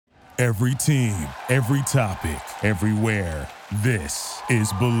Every team, every topic, everywhere. This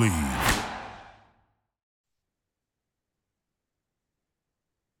is Believe.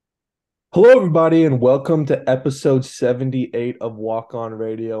 Hello, everybody, and welcome to episode 78 of Walk On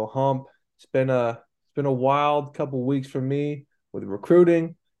Radio. Hump, it's been a wild couple weeks for me with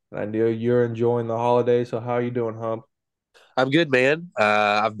recruiting, and I know you're enjoying the holidays. So, how are you doing, Hump? I'm good, man.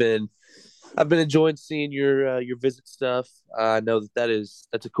 I've been enjoying seeing your visit stuff. I know that's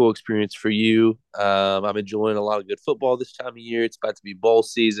a cool experience for you. I'm enjoying a lot of good football this time of year. It's about to be bowl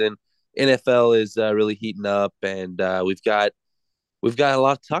season. NFL is really heating up, and we've got a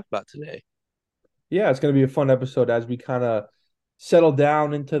lot to talk about today. Yeah, it's going to be a fun episode as we kind of settle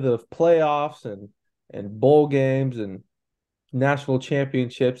down into the playoffs and bowl games and national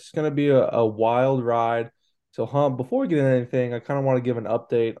championships. It's going to be a wild ride. So, Hump, before we get into anything, I kind of want to give an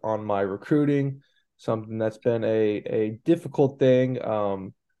update on my recruiting, something that's been a difficult thing.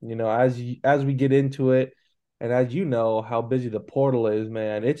 As we get into it, and as you know how busy the portal is,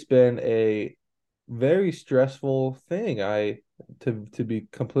 man, it's been a very stressful thing. To be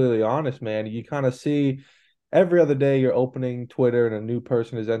completely honest, man, you kind of see every other day you're opening Twitter and a new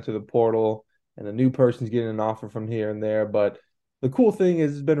person has entered the portal and a new person's getting an offer from here and there. But the cool thing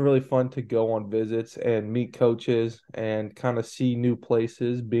is it's been really fun to go on visits and meet coaches and kind of see new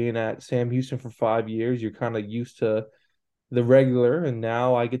places. Being at Sam Houston for 5 years, you're kind of used to the regular, and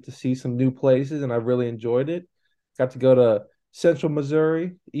now I get to see some new places, and I really enjoyed it. Got to go to Central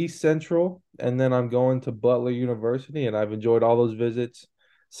Missouri, East Central, and then I'm going to Butler University, and I've enjoyed all those visits,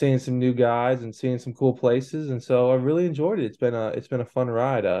 seeing some new guys and seeing some cool places, and so I really enjoyed it. It's been a fun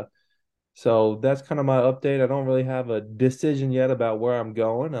ride. So that's kind of my update. I don't really have a decision yet about where I'm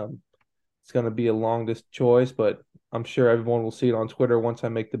going. It's going to be a longest choice, but I'm sure everyone will see it on Twitter once I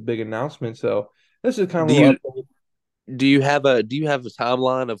make the big announcement. So this is kind of Do a little you update. do you have a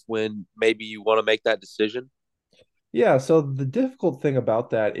timeline of when maybe you want to make that decision? Yeah, so the difficult thing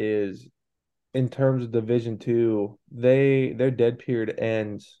about that is in terms of Division Two, their dead period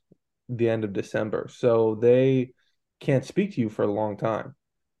ends the end of December. So they can't speak to you for a long time.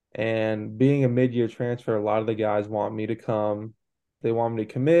 And being a mid-year transfer, a lot of the guys want me to come. They want me to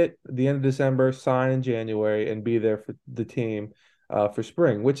commit at the end of December, sign in January, and be there for the team for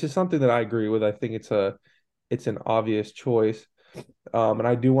spring, which is something that I agree with. I think it's an obvious choice. And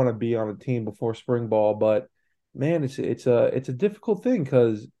I do want to be on a team before spring ball, but man, it's a difficult thing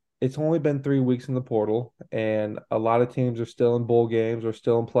because it's only been 3 weeks in the portal, and a lot of teams are still in bowl games or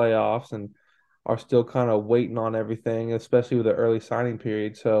still in playoffs and are still kind of waiting on everything, especially with the early signing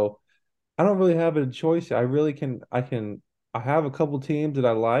period. So I don't really have a choice. I have a couple teams that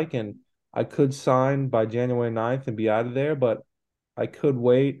I like, and I could sign by January 9th and be out of there, but I could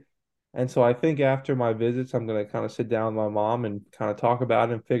wait. And so I think after my visits, I'm going to kind of sit down with my mom and kind of talk about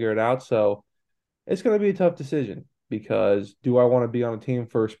it and figure it out. So it's going to be a tough decision because do I want to be on a team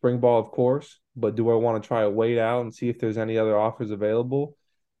for spring ball, of course, but do I want to try to wait out and see if there's any other offers available?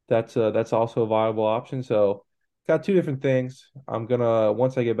 That's also a viable option. So got two different things. I'm gonna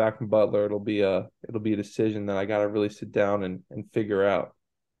once I get back from Butler, it'll be a decision that I gotta really sit down and figure out.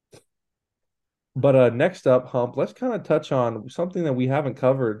 But next up, Hump, let's kind of touch on something that we haven't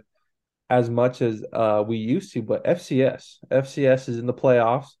covered as much as we used to, but FCS. FCS is in the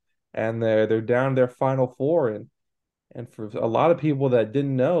playoffs and they're down their final four and for a lot of people that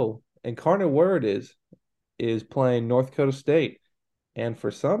didn't know, Incarnate Word is playing North Dakota State. And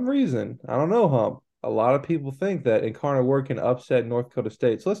for some reason, I don't know, Hump, a lot of people think that Incarnate Word can upset North Dakota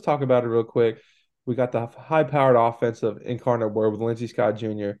State. So let's talk about it real quick. We got the high-powered offense of Incarnate Word with Lindsey Scott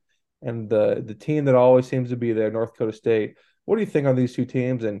Jr. and the team that always seems to be there, North Dakota State. What do you think on these two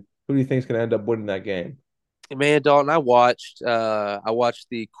teams, and who do you think is going to end up winning that game? Man, Dalton, I watched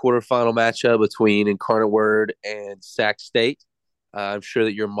the quarterfinal matchup between Incarnate Word and Sac State. I'm sure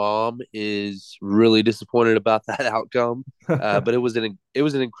that your mom is really disappointed about that outcome, but it was an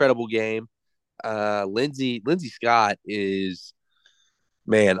incredible game. Lindsey Scott is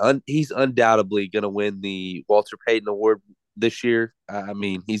he's undoubtedly going to win the Walter Payton Award this year. I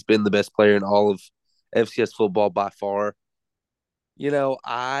mean, he's been the best player in all of FCS football by far.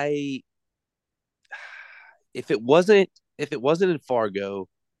 I if it wasn't if it wasn't in Fargo,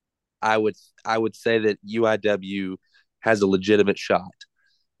 I would say that UIW has a legitimate shot.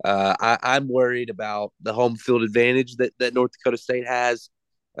 I'm worried about the home field advantage that North Dakota State has,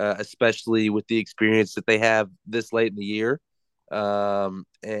 especially with the experience that they have this late in the year.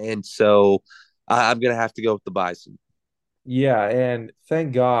 And so I'm going to have to go with the Bison. Yeah, and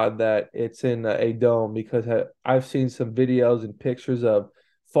thank God that it's in a dome because I've seen some videos and pictures of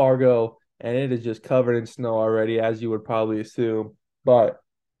Fargo, and it is just covered in snow already, as you would probably assume. But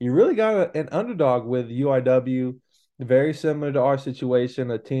you really got an underdog with UIW, very similar to our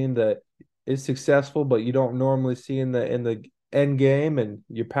situation, a team that is successful, but you don't normally see in the end game and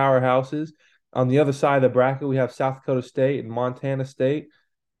your powerhouses. On the other side of the bracket, we have South Dakota State and Montana State,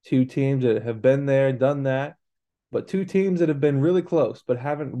 two teams that have been there, done that, but two teams that have been really close but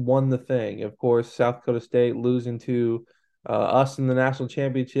haven't won the thing. Of course, South Dakota State losing to us in the national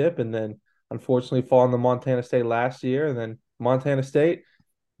championship, and then unfortunately falling to Montana State last year, and then Montana State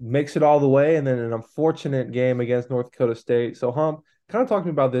makes it all the way, and then an unfortunate game against North Dakota State. So, Hump, kind of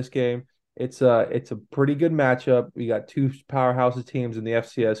talking about this game. It's a pretty good matchup. We got two powerhouse teams in the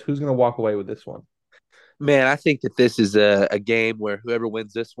FCS. Who's going to walk away with this one? Man, I think that this is a game where whoever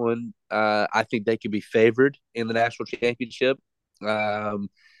wins this one, I think they could be favored in the national championship. Um,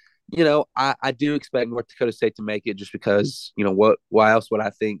 I do expect North Dakota State to make it just because, why else would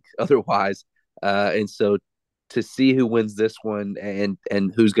I think otherwise? And so to see who wins this one and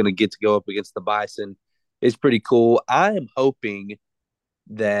who's going to get to go up against the Bison is pretty cool. I am hoping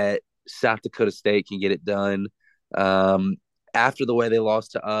that South Dakota State can get it done. After the way they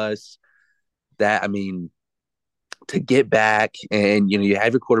lost to us, that I mean, to get back and you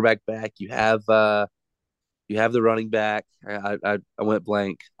have your quarterback back, you have the running back. I went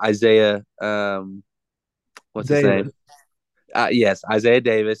blank. Isaiah, what's his Davis. name? Yes, Isaiah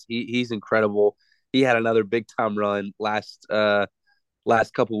Davis. He's incredible. He had another big time run last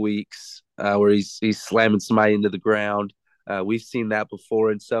couple weeks where he's slamming somebody into the ground. We've seen that before,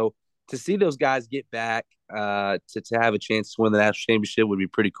 and so to see those guys get back to have a chance to win the national championship would be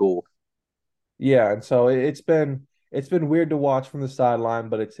pretty cool. Yeah, and so it's been weird to watch from the sideline,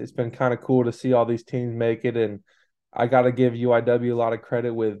 but it's been kind of cool to see all these teams make it. And I got to give UIW a lot of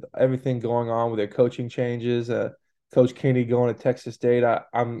credit with everything going on with their coaching changes. Coach Kenny going to Texas State.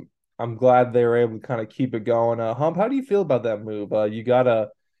 I'm glad they were able to kind of keep it going. Hump, how do you feel about that move? You got a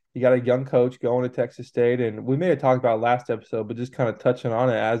young coach going to Texas State, and we may have talked about it last episode, but just kind of touching on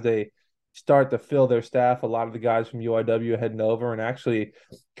it as they start to fill their staff. A lot of the guys from UIW are heading over, and actually,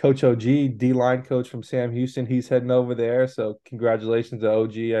 Coach OG, D line coach from Sam Houston, he's heading over there. So congratulations to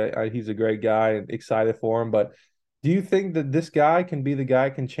OG. He's a great guy and excited for him. But do you think that this guy can be the guy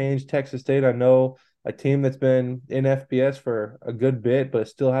can change Texas State? I know a team that's been in FBS for a good bit, but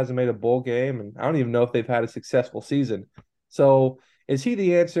still hasn't made a bowl game, and I don't even know if they've had a successful season. So is he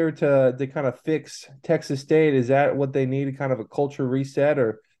the answer to kind of fix Texas State? Is that what they need, kind of a culture reset,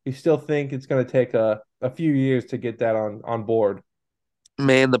 or you still think it's going to take a few years to get that on board?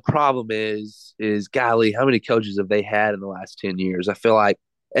 Man, the problem is golly, how many coaches have they had in the last 10 years? I feel like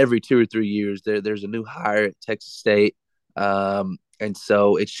every 2 or 3 years there's a new hire at Texas State. And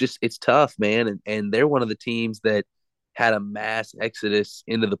so it's tough, man. And they're one of the teams that had a mass exodus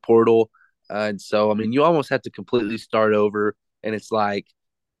into the portal. And so I mean you almost have to completely start over. And it's like,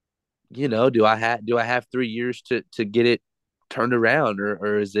 do I have 3 years to get it turned around,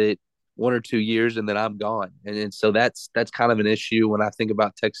 or is it 1 or 2 years and then I'm gone? And so that's kind of an issue when I think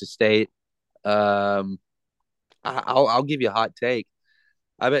about Texas State. Um, I'll give you a hot take.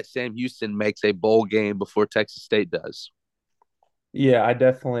 I bet Sam Houston makes a bowl game before Texas State does. Yeah,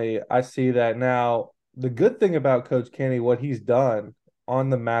 I see that now. The good thing about Coach Kenny, what he's done on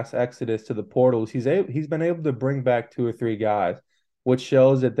the mass exodus to the portals, he's been able to bring back two or three guys, which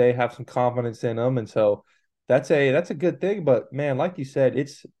shows that they have some confidence in them, and so that's a good thing. But man, like you said,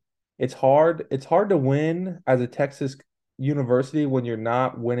 it's hard to win as a Texas university when you're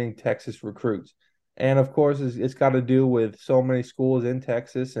not winning Texas recruits, and of course, it's got to do with so many schools in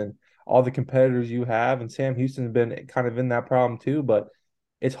Texas and all the competitors you have. And Sam Houston's been kind of in that problem too. But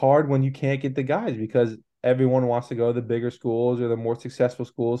it's hard when you can't get the guys because everyone wants to go to the bigger schools or the more successful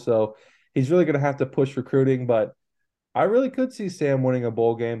schools. So he's really going to have to push recruiting. But I really could see Sam winning a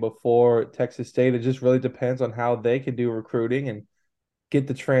bowl game before Texas State. It just really depends on how they can do recruiting and get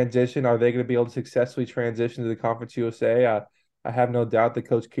the transition. Are they going to be able to successfully transition to the Conference USA? I have no doubt that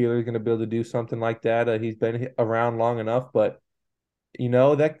Coach Keeler is going to be able to do something like that. He's been around long enough, but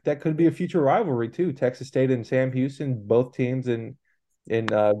that could be a future rivalry too. Texas State and Sam Houston, both teams in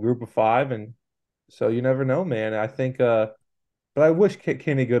Group of Five, and so you never know, man. But I wish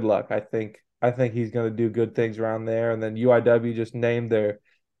Kenny good luck. I think he's going to do good things around there. And then UIW just named their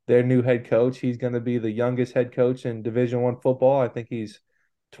new head coach. He's going to be the youngest head coach in Division I football. I think he's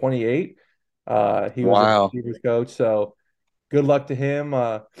 28. He was a Wow. receivers coach, so good luck to him.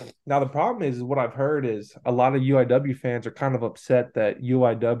 Now the problem is what I've heard is a lot of UIW fans are kind of upset that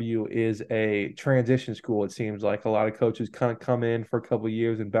UIW is a transition school. It seems like a lot of coaches kind of come in for a couple of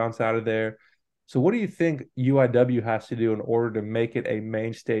years and bounce out of there. So what do you think UIW has to do in order to make it a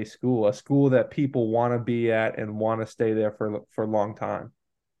mainstay school, a school that people want to be at and want to stay there for a long time?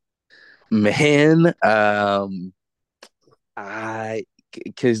 Man, I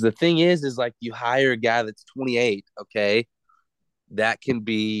because the thing is like you hire a guy that's 28, okay? That can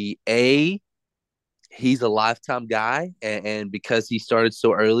be he's a lifetime guy, and because he started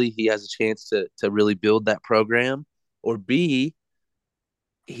so early, he has a chance to really build that program. Or B,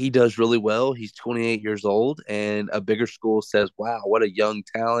 he does really well. He's 28 years old, and a bigger school says, "Wow, what a young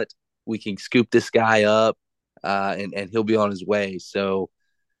talent! We can scoop this guy up, and he'll be on his way." So,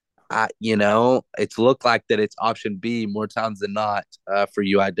 it's looked like that it's option B more times than not for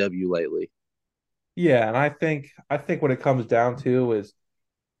UIW lately. Yeah, and I think what it comes down to is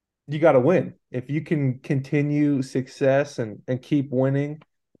you got to win. If you can continue success and keep winning,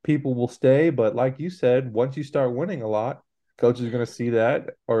 people will stay. But like you said, once you start winning a lot, coaches are going to see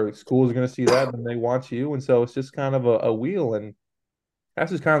that, or schools are going to see that, and they want you. And so it's just kind of a wheel, and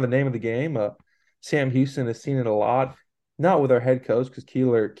that's just kind of the name of the game. Sam Houston has seen it a lot, not with our head coach because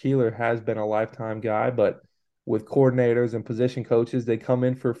Keeler has been a lifetime guy, but with coordinators and position coaches, they come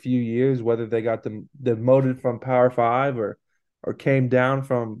in for a few years, whether they got demoted from Power Five or came down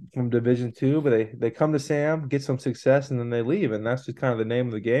from Division Two, but they come to Sam, get some success, and then they leave, and that's just kind of the name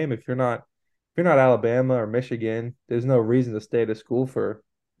of the game. If you're not Alabama or Michigan, there's no reason to stay at a school for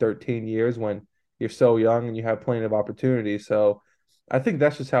 13 years when you're so young and you have plenty of opportunities. So I think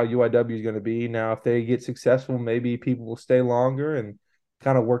that's just how UIW is going to be. Now, if they get successful, maybe people will stay longer and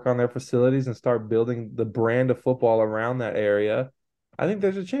kind of work on their facilities and start building the brand of football around that area. I think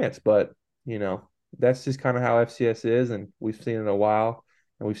there's a chance, but that's just kind of how FCS is, and we've seen it a while,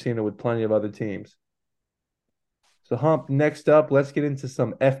 and we've seen it with plenty of other teams. So, Hump, next up, let's get into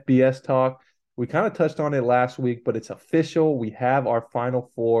some FBS talk. We kind of touched on it last week, but it's official. We have our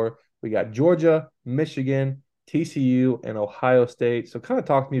Final Four. We got Georgia, Michigan, TCU, and Ohio State. So, kind of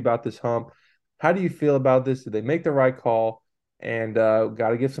talk to me about this, Hump. How do you feel about this? Did they make the right call? And got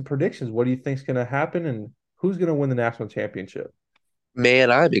to give some predictions. What do you think is going to happen, and who's going to win the national championship?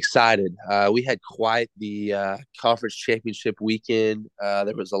 Man, I'm excited. We had quite the conference championship weekend.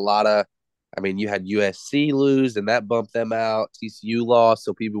 There was a lot of, I mean, you had USC lose, and that bumped them out. TCU lost,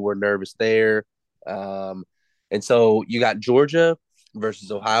 so people were nervous there. Um, and so you got Georgia versus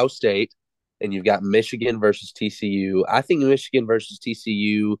Ohio State, and you've got Michigan versus TCU. I think Michigan versus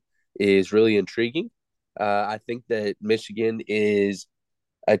TCU is really intriguing. I think that Michigan is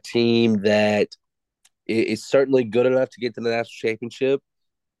a team that is certainly good enough to get to the national championship.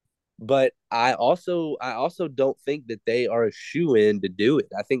 But I also don't think that they are a shoe in to do it.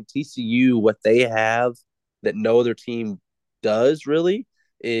 I think TCU, what they have that no other team does really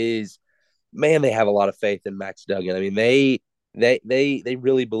is, man, they have a lot of faith in Max Duggan. I mean, they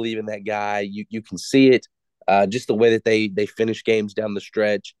really believe in that guy. You can see it. Just the way that they finish games down the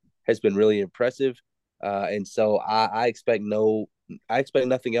stretch has been really impressive. And so I expect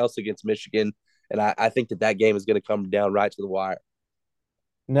nothing else against Michigan, and I think that game is going to come down right to the wire.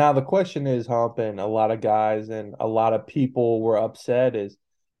 Now the question is, Hump, and a lot of guys and a lot of people were upset is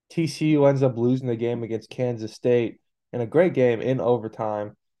TCU ends up losing the game against Kansas State in a great game in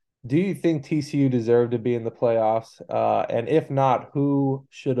overtime. Do you think TCU deserved to be in the playoffs? And if not, who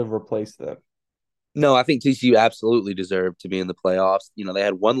should have replaced them? No, I think TCU absolutely deserved to be in the playoffs. They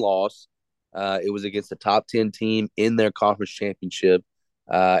had one loss. It was against a top 10 team in their conference championship.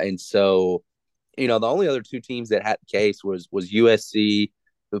 And so, the only other two teams that had the case was USC,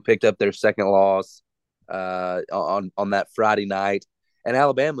 who picked up their second loss on that Friday night, and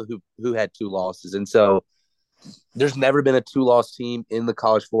Alabama, who had two losses. And so there's never been a two-loss team in the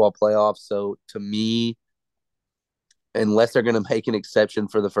college football playoffs. So to me, unless they're going to make an exception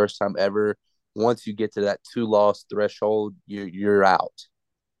for the first time ever, once you get to that two-loss threshold, you're out.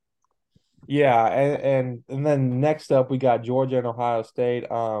 Yeah, and then next up we got Georgia and Ohio State.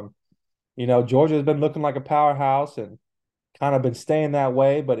 Georgia's been looking like a powerhouse and kind of been staying that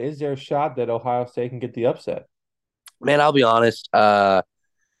way, but is there a shot that Ohio State can get the upset? Man, I'll be honest.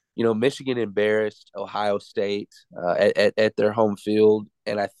 Michigan embarrassed Ohio State at their home field,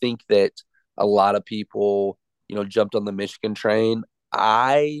 and I think that a lot of people, jumped on the Michigan train.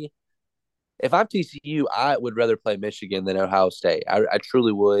 If I'm TCU, I would rather play Michigan than Ohio State. I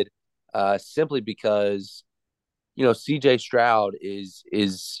truly would, simply because CJ Stroud is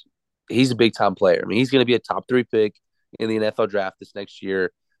he's a big time player. I mean, he's going to be a top 3 pick in the NFL draft this next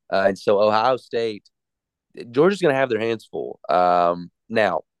year, and so Ohio State, Georgia's going to have their hands full.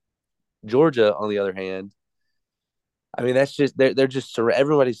 Now, Georgia, on the other hand, I mean, that's just they're just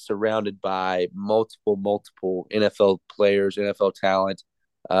everybody's surrounded by multiple NFL players, NFL talent.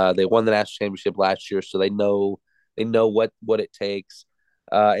 They won the national championship last year, so they know what it takes.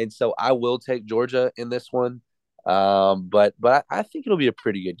 And so I will take Georgia in this one. But I think it'll be a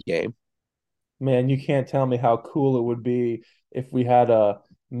pretty good game. Man, you can't tell me how cool it would be if we had a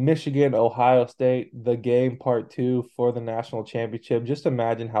Michigan, Ohio State, the game part two for the national championship. Just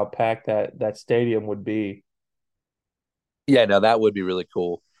imagine how packed that stadium would be. Yeah, no, that would be really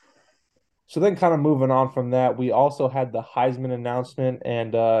cool. So then, kind of moving on from that, we also had the Heisman announcement,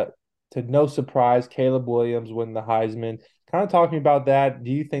 and to no surprise, Caleb Williams win the Heisman. Kind of talking about that.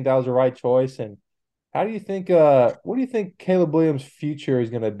 Do you think that was the right choice? And how do you think? What do you think Caleb Williams' future is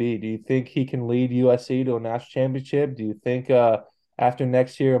going to be? Do you think he can lead USC to a national championship? Do you think after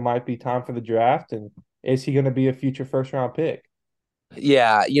next year it might be time for the draft? And is he going to be a future first round pick?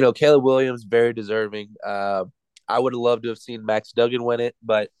 Yeah, Caleb Williams very deserving. I would have loved to have seen Max Duggan win it,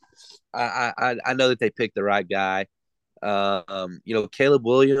 but I know that they picked the right guy. Caleb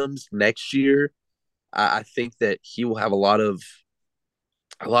Williams next year, I think that he will have a lot of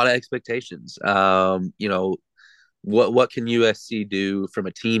expectations. What can USC do from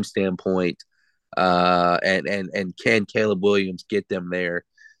a team standpoint? And can Caleb Williams get them there?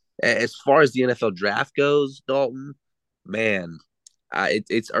 As far as the NFL draft goes, Dalton, man,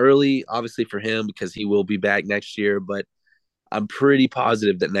 it's early, obviously, for him because he will be back next year. But I'm pretty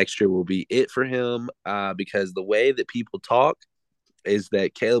positive that next year will be it for him because the way that people talk is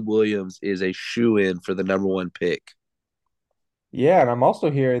that Caleb Williams is a shoe in for the number one pick. Yeah, and I'm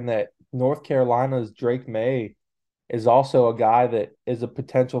also hearing that North Carolina's Drake May is also a guy that is a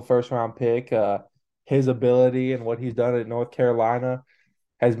potential first round pick. His ability and what he's done at North Carolina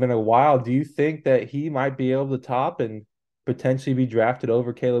has been a while. Do you think that he might be able to top and potentially be drafted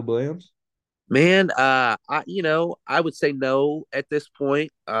over Caleb Williams? Man, I would say no at this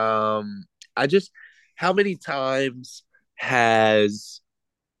point. I just how many times has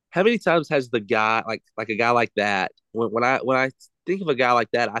how many times has the guy like a guy like that when I think of a guy like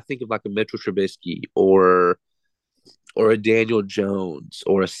that, I think of like a Mitchell Trubisky or a Daniel Jones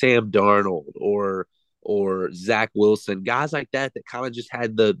or a Sam Darnold or Zach Wilson, guys like that kind of just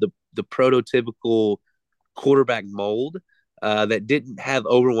had the prototypical quarterback mold that didn't have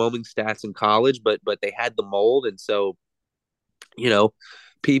overwhelming stats in college, but they had the mold, and so you know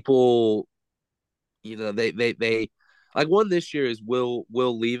people, they like one this year is Will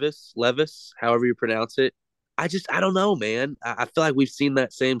Levis, however you pronounce it. I don't know, man. I feel like we've seen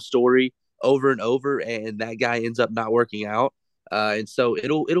that same story over and over, and that guy ends up not working out, and so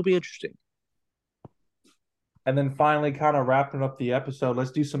it'll be interesting. And then finally, kind of wrapping up the episode,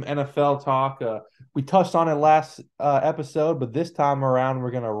 let's do some NFL talk. We touched on it last episode, but this time around, we're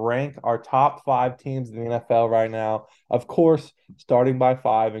going to rank our top five teams in the NFL right now. Of course, starting by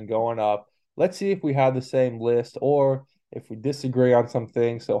five and going up. Let's see if we have the same list or if we disagree on some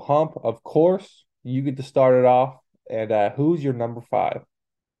things. So, Hump, of course, you get to start it off. And who's your number five?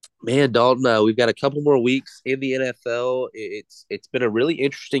 Man, Dalton, we've got a couple more weeks in the NFL. It's been a really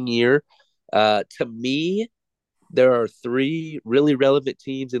interesting year. To me, there are three really relevant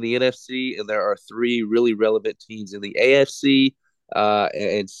teams in the NFC, and there are three really relevant teams in the AFC.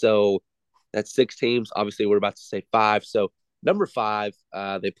 And so that's six teams. Obviously, we're about to say five. So number five,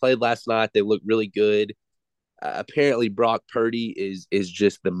 they played last night. They looked really good. Apparently, Brock Purdy is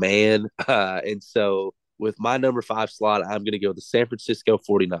just the man. And so with my number five slot, I'm going to go the San Francisco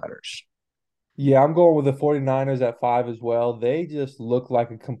 49ers. Yeah, I'm going with the 49ers at five as well. They just look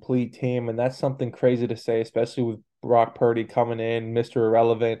like a complete team, and that's something crazy to say, especially with Brock Purdy coming in, Mr.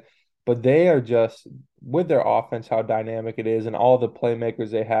 Irrelevant. But they are just, with their offense, how dynamic it is, and all the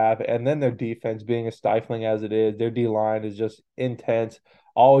playmakers they have, and then their defense being as stifling as it is. Their D line is just intense,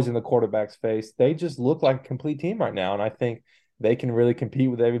 always in the quarterback's face. They just look like a complete team right now, and I think they can really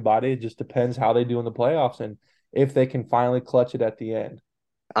compete with everybody. It just depends how they do in the playoffs and if they can finally clutch it at the end.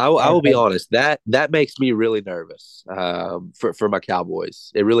 I And will be honest that makes me really nervous for my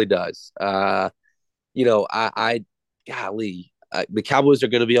Cowboys. It really does. I golly, the Cowboys are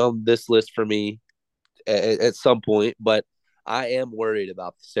going to be on this list for me at some point, but I am worried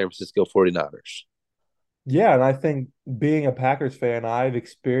about the San Francisco 49ers. Yeah, and I think being a Packers fan, I've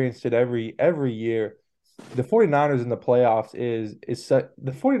experienced it every year. The 49ers in the playoffs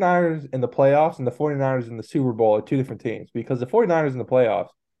the 49ers in the playoffs and the 49ers in the Super Bowl are two different teams because the 49ers in the playoffs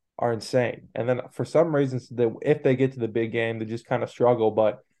are insane. And then for some reasons if they get to the big game, they just kind of struggle,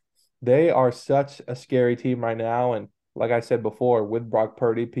 but they are such a scary team right now. And like I said before, with Brock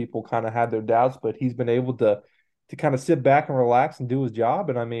Purdy, people kind of had their doubts, but he's been able to kind of sit back and relax and do his job.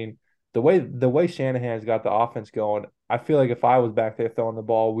 And I mean, the way Shanahan's got the offense going, I feel like if I was back there throwing the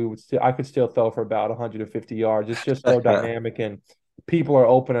ball, I could still throw for about 150 yards. It's just so dynamic and people are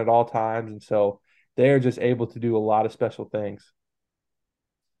open at all times. And so they're just able to do a lot of special things.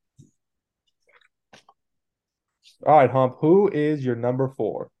 All right, Hump, who is your number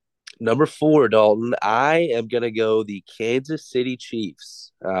four? Number four, Dalton. I am gonna go the Kansas City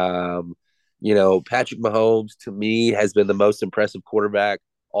Chiefs. Patrick Mahomes to me has been the most impressive quarterback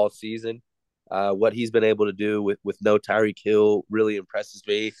all season. What he's been able to do with no Tyreek Hill really impresses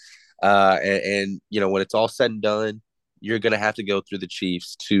me. When it's all said and done, you're gonna have to go through the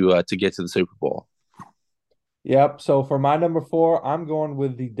Chiefs to get to the Super Bowl. Yep. So for my number four, I'm going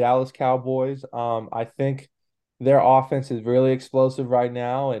with the Dallas Cowboys. I think their offense is really explosive right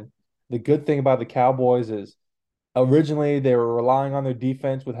now, and the good thing about the Cowboys is originally they were relying on their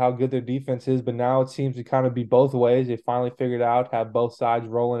defense with how good their defense is, but now it seems to kind of be both ways. They finally figured out have both sides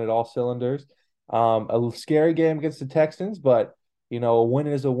rolling at all cylinders. A scary game against the Texans, but a win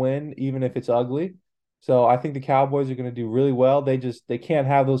is a win, even if it's ugly. So I think the Cowboys are going to do really well. They can't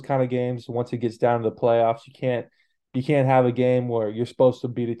have those kind of games once it gets down to the playoffs. You can't have a game where you're supposed to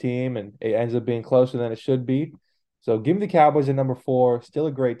beat a team and it ends up being closer than it should be. So give me the Cowboys at number four. Still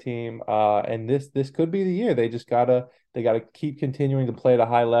a great team. And this could be the year. They gotta keep continuing to play at a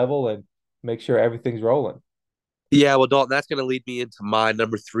high level and make sure everything's rolling. Yeah, well, Dalton, that's going to lead me into my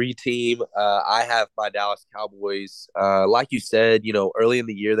number three team. I have my Dallas Cowboys. Like you said, early in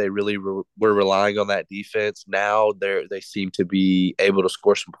the year they really were relying on that defense. Now they seem to be able to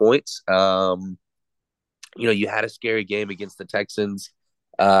score some points. You had a scary game against the Texans.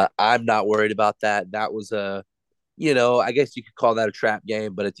 I'm not worried about that. That was I guess you could call that a trap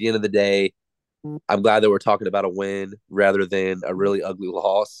game, but at the end of the day, I'm glad that we're talking about a win rather than a really ugly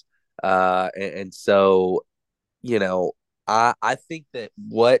loss. And so you know, I think that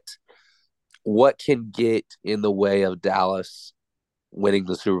what can get in the way of Dallas winning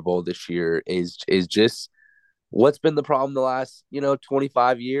the Super Bowl this year is just what's been the problem the last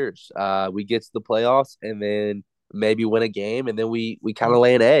 25 years. We get to the playoffs and then maybe win a game and then we kind of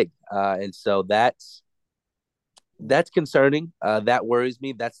lay an egg, and so that's concerning. That worries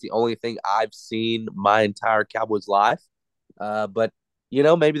me. That's the only thing I've seen my entire Cowboys life. But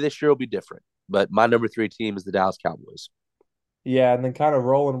maybe this year will be different. But my number three team is the Dallas Cowboys. Yeah, and then kind of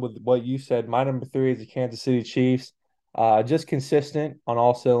rolling with what you said. My number three is the Kansas City Chiefs. Just consistent on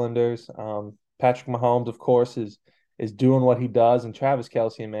all cylinders. Patrick Mahomes, of course, is doing what he does, and Travis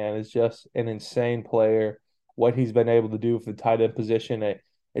Kelce, man, is just an insane player. What he's been able to do for the tight end position,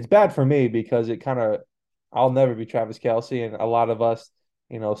 it's bad for me because I'll never be Travis Kelce, and a lot of us,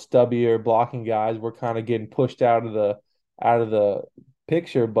 stubbier blocking guys, we're kind of getting pushed out of the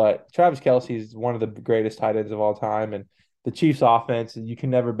picture. But Travis Kelce is one of the greatest tight ends of all time, and the Chiefs offense, and you can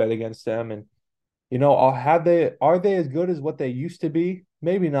never bet against them. And are they as good as what they used to be?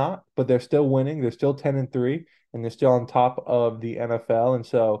 Maybe not, but they're still winning. They're still 10-3, and they're still on top of the NFL. And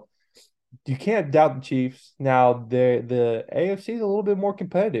so you can't doubt the Chiefs. Now the AFC is a little bit more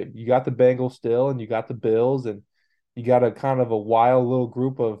competitive. You got the Bengals still, and you got the Bills, and you got a kind of a wild little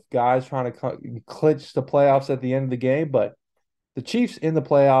group of guys trying to clinch the playoffs at the end of the game. But the Chiefs in the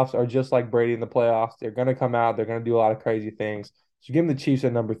playoffs are just like Brady in the playoffs. They're going to come out. They're going to do a lot of crazy things. So give them the Chiefs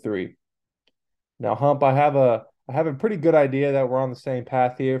at number three. Now, Hump, I have a pretty good idea that we're on the same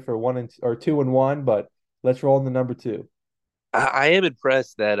path here for or 2-1, but let's roll in the number two. I am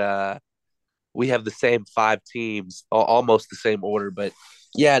impressed that we have the same five teams, almost the same order. But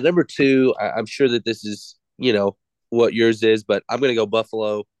yeah, number two, I'm sure that this is what yours is, but I'm going to go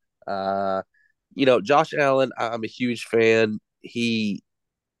Buffalo. Josh Allen, I'm a huge fan.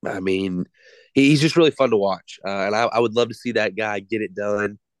 I mean, he's just really fun to watch, and I would love to see that guy get it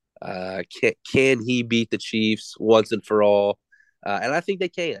done. Can he beat the Chiefs once and for all? And I think they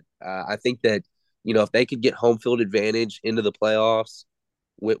can. I think that if they could get home field advantage into the playoffs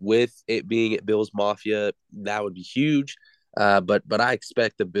with it being at Bills Mafia, that would be huge. But I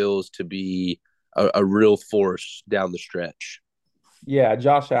expect the Bills to be a real force down the stretch. Yeah,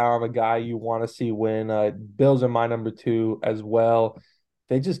 Josh Allen, a guy you want to see win. Bills are my number two as well.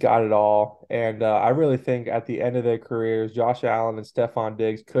 They just got it all. And I really think at the end of their careers, Josh Allen and Stephon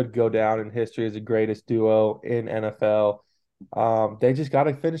Diggs could go down in history as the greatest duo in NFL. They just got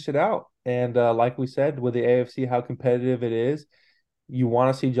to finish it out. And like we said, with the AFC, how competitive it is, you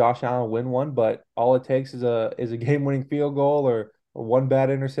want to see Josh Allen win one, but all it takes is a game-winning field goal or one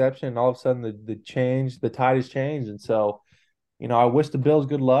bad interception, and all of a sudden the tide has changed. And so I wish the Bills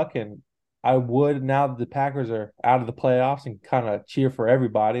good luck, and I would now that the Packers are out of the playoffs and kind of cheer for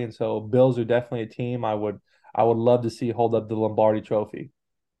everybody. And so Bills are definitely a team I would love to see hold up the Lombardi Trophy.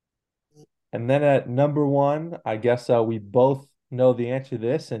 And then at number one, I guess we both know the answer to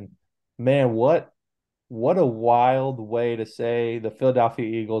this. And man, what a wild way to say the Philadelphia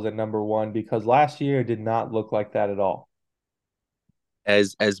Eagles at number one, because last year did not look like that at all.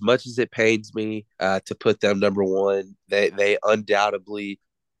 As much as it pains me to put them number one, they undoubtedly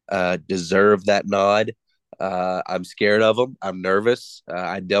deserve that nod. I'm scared of them. I'm nervous.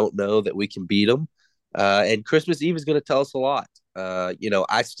 I don't know that we can beat them. And Christmas Eve is going to tell us a lot.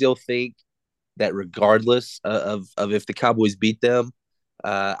 I still think that regardless of if the Cowboys beat them,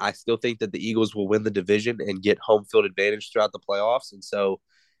 I still think that the Eagles will win the division and get home field advantage throughout the playoffs. And so,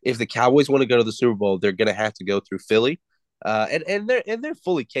 if the Cowboys want to go to the Super Bowl, they're going to have to go through Philly, and they're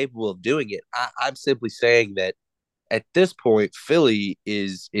fully capable of doing it. I'm simply saying that at this point, Philly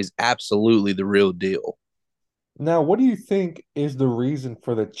is absolutely the real deal. Now, what do you think is the reason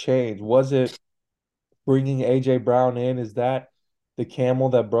for the change? Was it bringing AJ Brown in? Is that the camel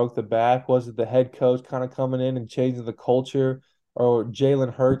that broke the back? Was it the head coach kind of coming in and changing the culture, or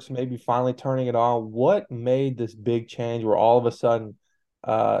Jalen Hurts maybe finally turning it on? What made this big change where all of a sudden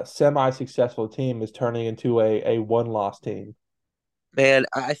semi-successful team is turning into a one-loss team? Man,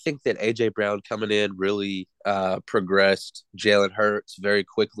 I think that AJ Brown coming in really progressed Jalen Hurts very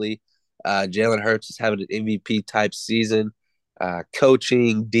quickly. Jalen Hurts is having an MVP type season.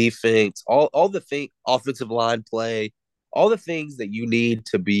 Coaching, defense, all the thing, offensive line play, all the things that you need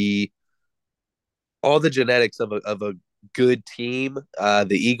to be, all the genetics of a good team. The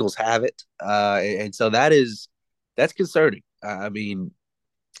Eagles have it, and so that's concerning. I mean,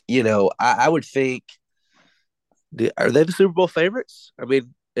 I would think, are they the Super Bowl favorites? I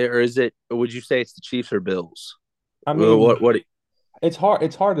mean, or is it? Or would you say it's the Chiefs or Bills? I Well, mean, What? it's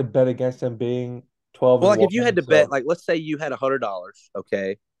hard to bet against them being 12 Well, and like if you had 1. to bet, So like let's say you had $100,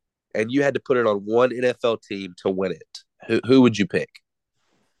 okay, and you had to put it on one NFL team to win it, who would you pick?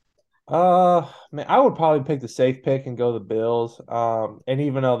 Man, I would probably pick the safe pick and go the Bills. And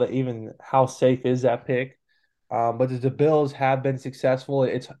even though that even how safe is that pick? But as the Bills have been successful,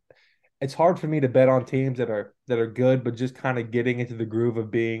 it's hard for me to bet on teams that are good, but just kind of getting into the groove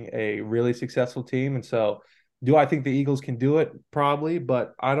of being a really successful team. And so, do I think the Eagles can do it? Probably,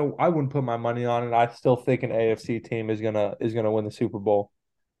 but I wouldn't put my money on it. I still think an AFC team is gonna win the Super Bowl.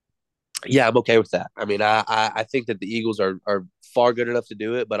 Yeah, I'm okay with that. I mean, I think that the Eagles are far good enough to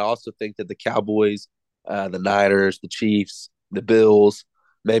do it, but I also think that the Cowboys, the Niners, the Chiefs, the Bills,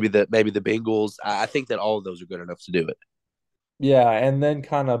 maybe the Bengals, I think that all of those are good enough to do it. Yeah, and then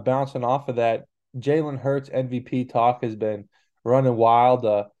kind of bouncing off of that, Jalen Hurts MVP talk has been running wild.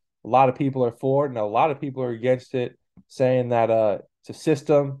 A lot of people are for it, and a lot of people are against it, saying that it's a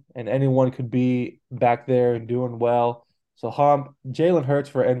system and anyone could be back there and doing well. So, Jalen Hurts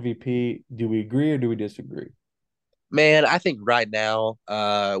for MVP. Do we agree or do we disagree? Man, I think right now,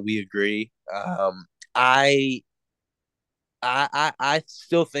 we agree. I I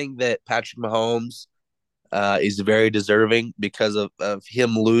still think that Patrick Mahomes is very deserving because of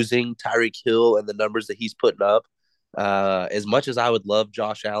him losing Tyreek Hill and the numbers that he's putting up. As much as I would love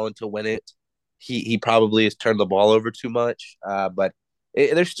Josh Allen to win it, he probably has turned the ball over too much. But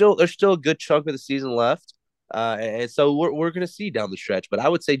there's still a good chunk of the season left, and so we're going to see down the stretch. But I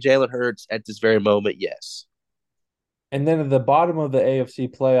would say Jalen Hurts at this very moment, yes. And then at the bottom of the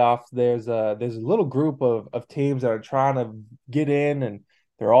AFC playoff, there's a little group of teams that are trying to get in, and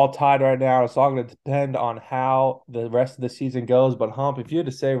they're all tied right now. It's all going to depend on how the rest of the season goes. But if you had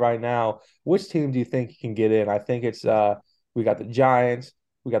to say right now, which team do you think can get in? I think it's we got the Giants,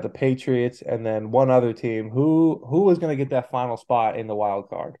 we got the Patriots, and then one other team. Who is going to get that final spot in the wild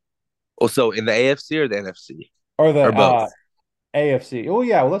card Also, in the AFC or the NFC or the or both? AFC? Oh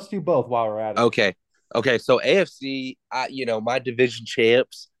yeah, well, let's do both while we're at it. Okay. Okay. So AFC, my division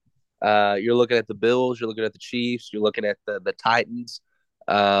champs. You're looking at the Bills. You're looking at the Chiefs. You're looking at the Titans.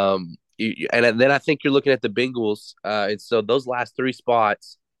 And then I think you're looking at the Bengals. And so those last three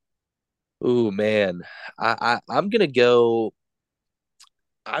spots. Ooh man, I'm gonna go.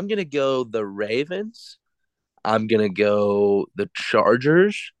 I'm gonna go the Ravens. I'm gonna go the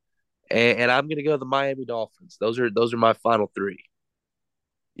Chargers, and I'm gonna go the Miami Dolphins. Those are my final three.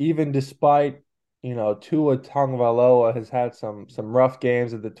 Even despite Tua Tagovailoa has had some rough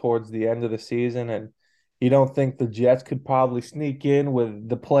games towards the end of the season, and you don't think the Jets could probably sneak in with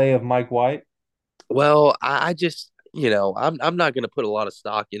the play of Mike White? Well, I just, I'm not going to put a lot of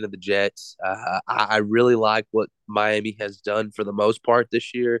stock into the Jets. I really like what Miami has done for the most part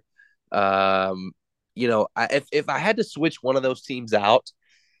this year. If I had to switch one of those teams out,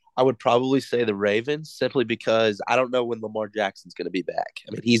 I would probably say the Ravens simply because I don't know when Lamar Jackson's going to be back.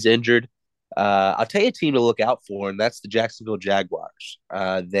 I mean, he's injured. I'll tell you a team to look out for, and that's the Jacksonville Jaguars.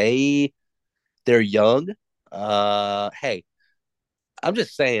 They're young. Hey, I'm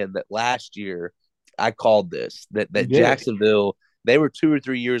just saying that last year I called this You that did. Jacksonville, they were 2 or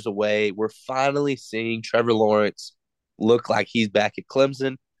 3 years away. We're finally seeing Trevor Lawrence look like he's back at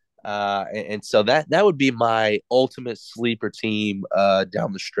Clemson. And so that would be my ultimate sleeper team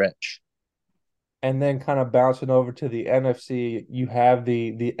down the stretch. And then kind of bouncing over to the NFC, you have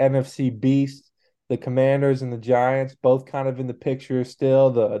the NFC Beast, the Commanders and the Giants, both kind of in the picture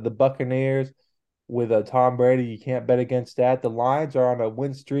still. The Buccaneers with Tom Brady, you can't bet against that. The Lions are on a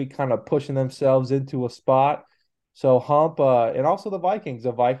win streak, kind of pushing themselves into a spot. So Hump, and also the Vikings.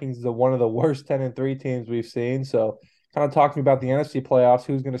 The Vikings are one of the worst 10-3 teams we've seen. So kind of talking about the NFC playoffs,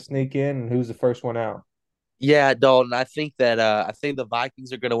 who's going to sneak in and who's the first one out. Yeah, Dalton. I think the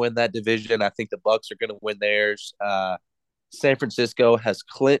Vikings are going to win that division. I think the Bucks are going to win theirs. San Francisco has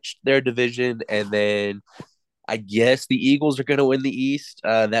clinched their division, and then I guess the Eagles are going to win the East.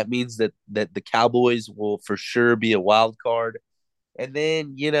 That means that the Cowboys will for sure be a wild card. And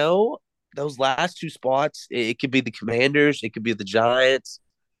then those last two spots, it could be the Commanders, it could be the Giants,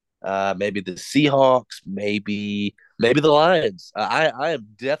 maybe the Seahawks, maybe the Lions. I am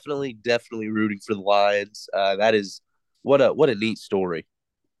definitely rooting for the Lions. That is what a neat story.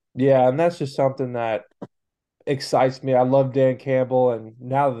 Yeah, and that's just something that excites me. I love Dan Campbell, and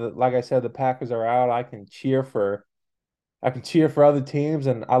now that, like I said, the Packers are out, I can cheer for other teams,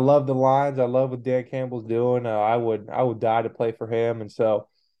 and I love the Lions. I love what Dan Campbell's doing. I would die to play for him, and so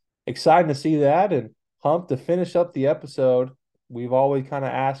exciting to see that. And Hump, to finish up the episode, we've always kind of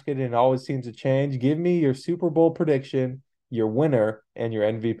asked it, and it always seems to change. Give me your Super Bowl prediction, your winner, and your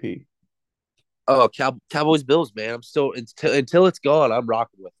MVP. Oh, Cowboys Bills, man. I'm still until it's gone. I'm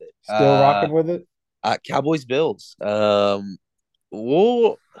rocking with it. Still rocking with it? Cowboys Bills. Well,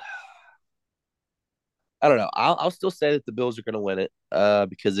 I don't know. I'll still say that the Bills are going to win it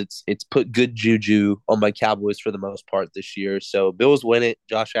because it's put good juju on my Cowboys for the most part this year. So Bills win it.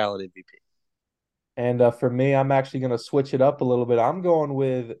 Josh Allen MVP. And for me, I'm actually going to switch it up a little bit. I'm going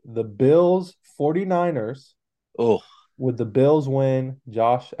with the Bills 49ers. Oh, With the Bills win,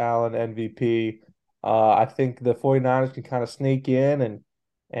 Josh Allen MVP. I think the 49ers can kind of sneak in and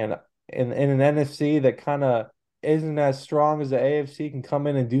in an NFC that kind of isn't as strong as the AFC can come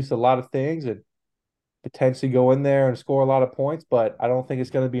in and do a lot of things and potentially go in there and score a lot of points, but I don't think it's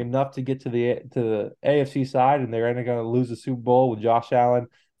going to be enough to get to the AFC side, and they're going to lose the Super Bowl with Josh Allen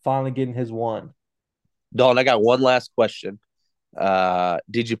finally getting his one. Dalton, I got one last question.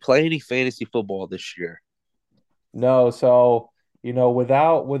 Did you play any fantasy football this year? No, so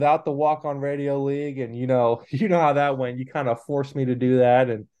without the walk on radio league, and you know how that went. You kind of forced me to do that,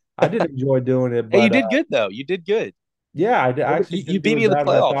 and I did enjoy doing it. Hey, you But did good though. You did good. yeah, I Remember, actually you didn't do beat me as in the bad as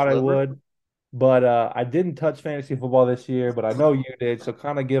I playoffs. thought I Remember? would. But I didn't touch fantasy football this year, but I know you did. So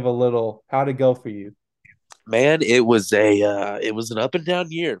kind of give a little how'd it go for you? Man, it was an up and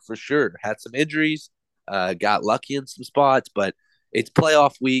down year for sure. Had some injuries, got lucky in some spots, but it's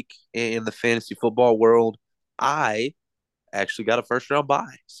playoff week in the fantasy football world. I actually got a first round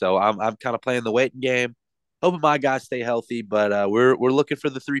bye, so I'm kind of playing the waiting game, hoping my guys stay healthy. But we're looking for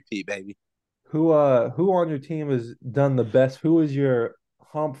the 3P, baby. Who on your team has done the best? Who is your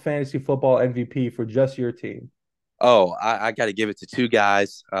Hump Fantasy Football MVP for just your team? Oh, I got to give it to two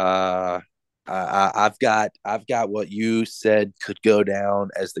guys. I've got what you said could go down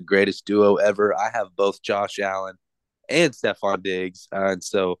as the greatest duo ever. I have both Josh Allen and Stephon Diggs, and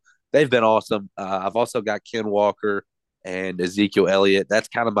so they've been awesome. I've also got Ken Walker and Ezekiel Elliott. That's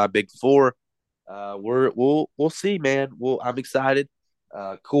kind of my big four. We'll see, man. I'm excited.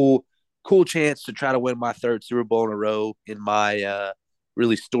 Cool chance to try to win my third Super Bowl in a row in my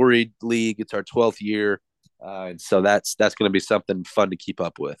really storied league. It's our 12th year, and so that's going to be something fun to keep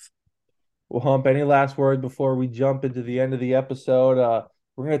up with. Well, Hump, any last words before we jump into the end of the episode?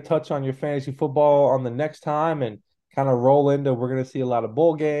 We're going to touch on your fantasy football on the next time and kind of roll into. We're going to see a lot of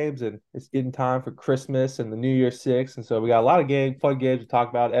bowl games, and it's getting time for Christmas and the New Year's Six, and so we got a lot of fun games to talk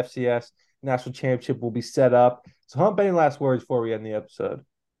about. FCS National Championship will be set up. So, Hump, any last words before we end the episode?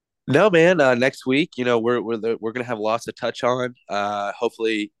 No, man. Next week, we're gonna have lots to touch on.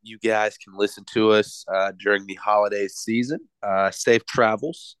 Hopefully, you guys can listen to us during the holiday season. Safe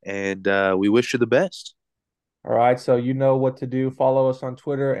travels, and we wish you the best. All right, so you know what to do. Follow us on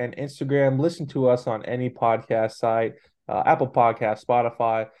Twitter and Instagram. Listen to us on any podcast site, Apple Podcast,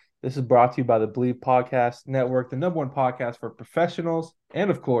 Spotify. This is brought to you by the Believe Podcast Network, the #1 podcast for professionals. And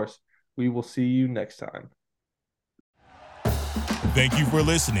of course, we will see you next time. Thank you for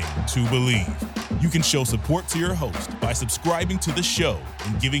listening to Believe. You can show support to your host by subscribing to the show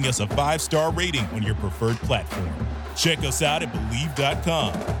and giving us a 5-star rating on your preferred platform. Check us out at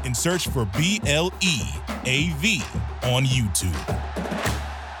Believe.com and search for BLEAV on YouTube.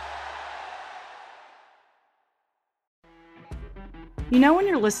 You know when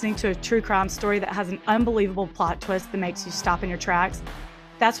you're listening to a true crime story that has an unbelievable plot twist that makes you stop in your tracks?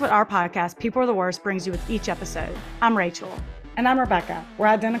 That's what our podcast, People Are the Worst, brings you with each episode. I'm Rachel. And I'm Rebecca. We're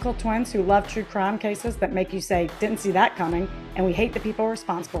identical twins who love true crime cases that make you say, didn't see that coming, and we hate the people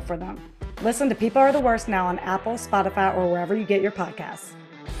responsible for them. Listen to People Are the Worst now on Apple, Spotify, or wherever you get your podcasts.